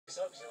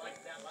Sorry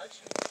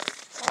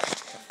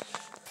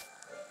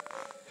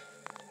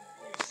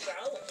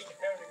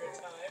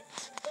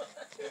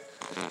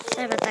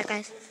about that,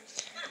 guys.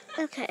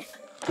 Okay,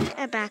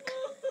 I'm back.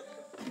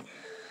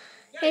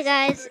 Hey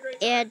guys,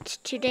 and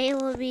today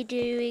we'll be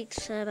doing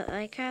some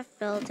Minecraft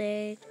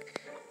building.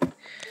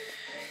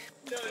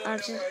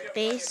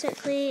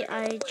 Basically,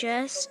 I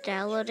just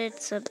downloaded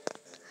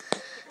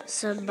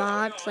some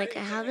mods. Like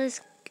I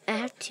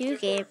have 2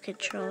 game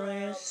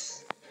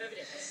controllers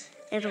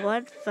and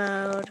 1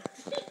 phone.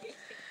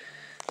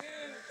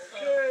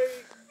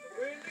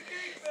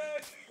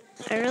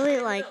 I really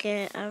like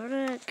it. I'm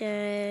gonna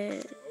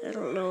get, I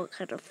don't know what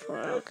kind of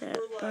phone I'll get,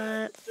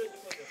 but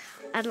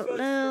I don't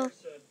know.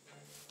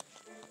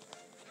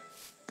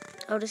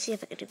 I want to see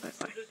if I can do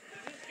parkour.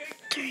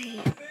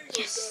 3,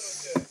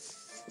 yes,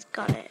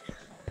 got it.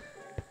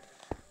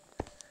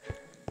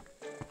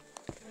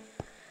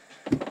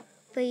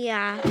 But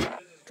yeah.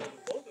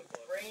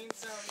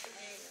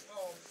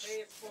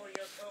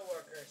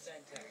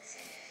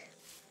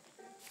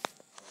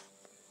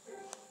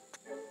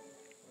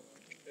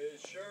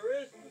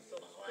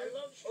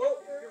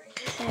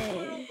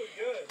 Okay.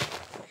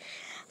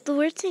 The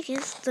weird thing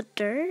is the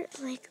dirt,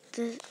 like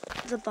the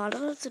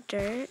bottom of the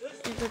dirt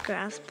and the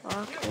grass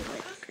block is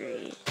like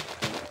green.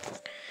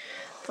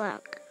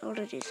 Black. I want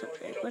to do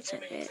something. 1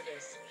 second.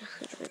 I'm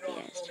gonna move you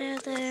guys down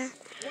there.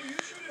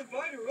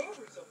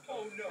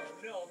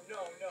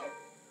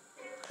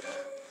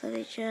 Let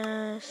me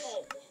just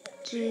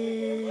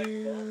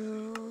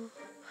do.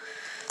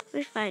 Let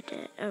me find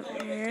it over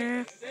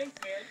here.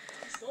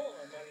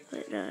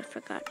 Wait, no, I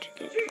forgot to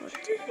get one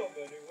thing.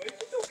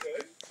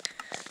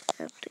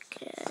 I have to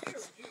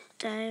get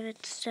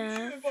diamond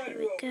stuff. Here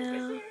we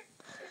go.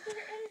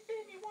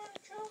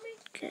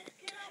 Get a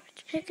diamond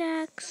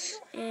pickaxe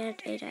and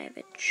a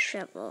diamond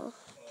shovel.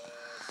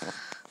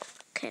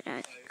 Okay, now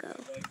I can go.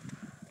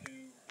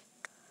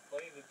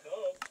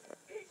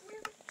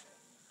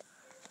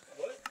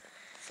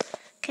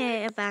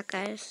 Okay, I'm back,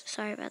 guys.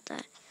 Sorry about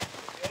that.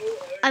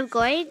 I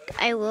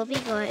will be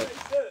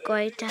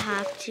going to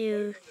have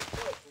to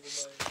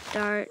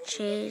start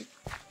changing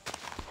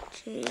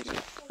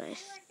my.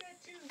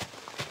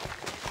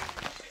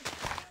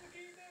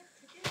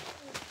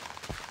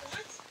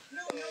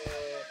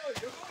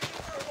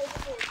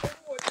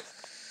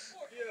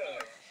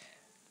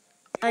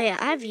 Oh yeah,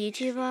 I have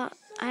YouTube on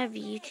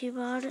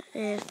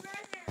if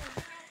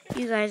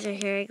you guys are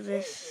hearing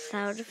this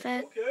sound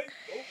effect.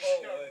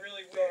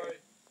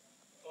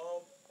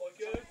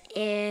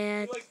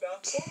 And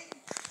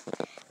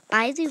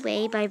by the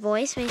way, my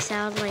voice may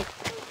sound like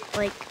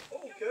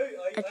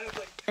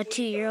a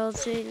 2-year-old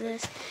doing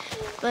this,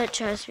 but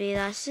trust me,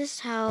 that's just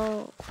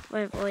how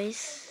my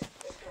voice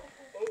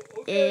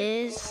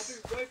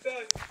is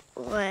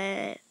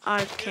when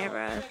on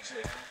camera.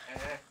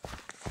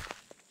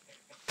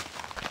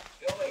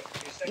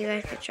 You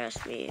guys can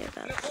trust me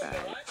about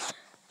that.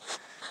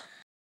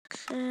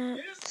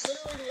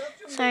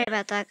 Sorry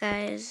about that,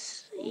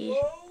 guys.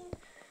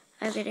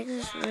 I'm getting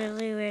this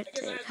really weird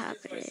thing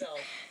happening.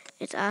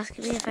 It's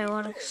asking me if I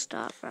want to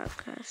stop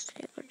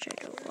broadcasting, which I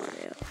don't want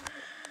to.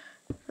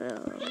 So,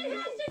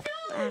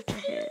 I have to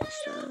hit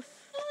stuff.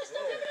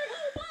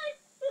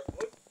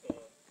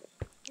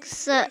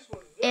 So,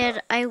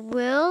 and I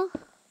will,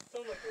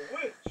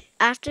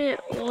 after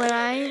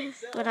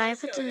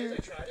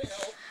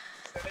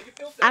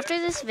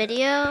this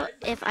video,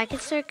 if I can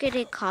start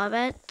getting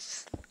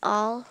comments,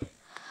 I'll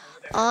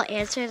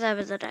answer them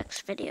in the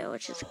next video,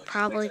 which is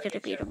probably going to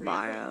be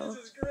tomorrow.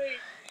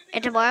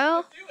 And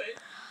tomorrow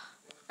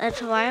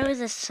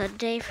is a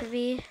Sunday for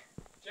me.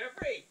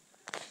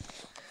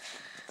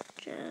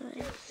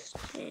 Just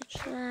change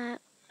that.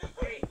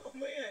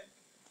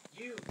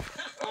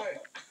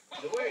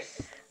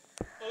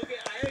 Okay,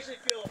 I actually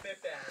feel a bit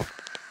bad.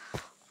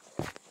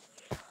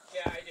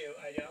 Yeah, I do.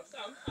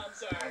 I'm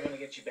sorry. I'm gonna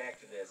get you back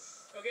to this.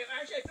 Okay,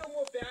 actually, I feel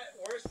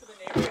worse for the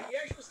neighborhood. He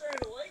actually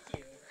started to like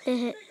you.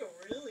 You make a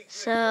really good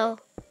So,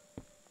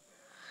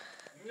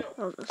 no,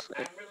 I'm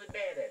really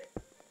bad at it.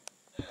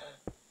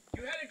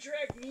 You had to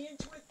drag me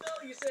into it,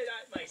 though? You said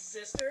my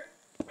sister?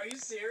 Are you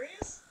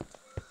serious?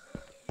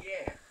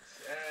 Yeah,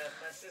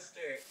 my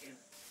sister is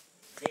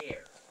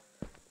there.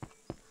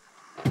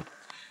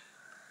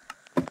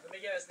 Let me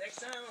guess, next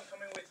time I'm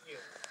coming with you.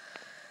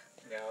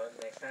 No,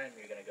 next time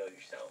you're gonna go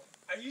yourself.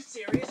 Are you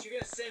serious? You're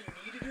gonna send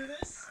me to do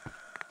this?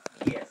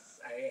 Yes,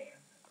 I am.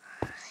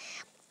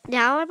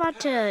 now I'm on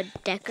to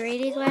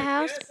decorating my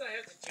house. I guess I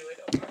have to do it.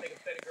 I'm gonna make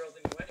a better girl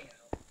than you anyhow.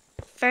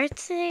 First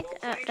thing,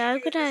 now I'm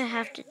gonna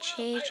have to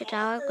change it.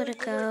 Now I'm gonna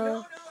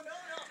go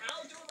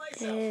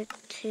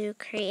into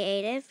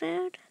creative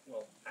mode.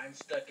 Well, I'm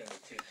stuck in the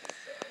tutu,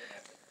 so I'm gonna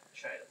have to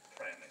try to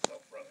pry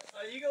myself from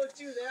it. You go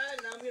do that,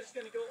 and I'm just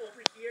gonna go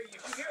over here. If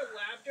you hear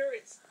laughter,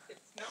 it's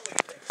not what you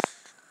think.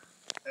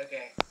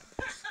 Okay.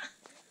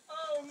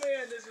 Oh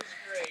man, this is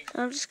great.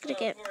 So I'm just gonna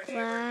get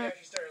black.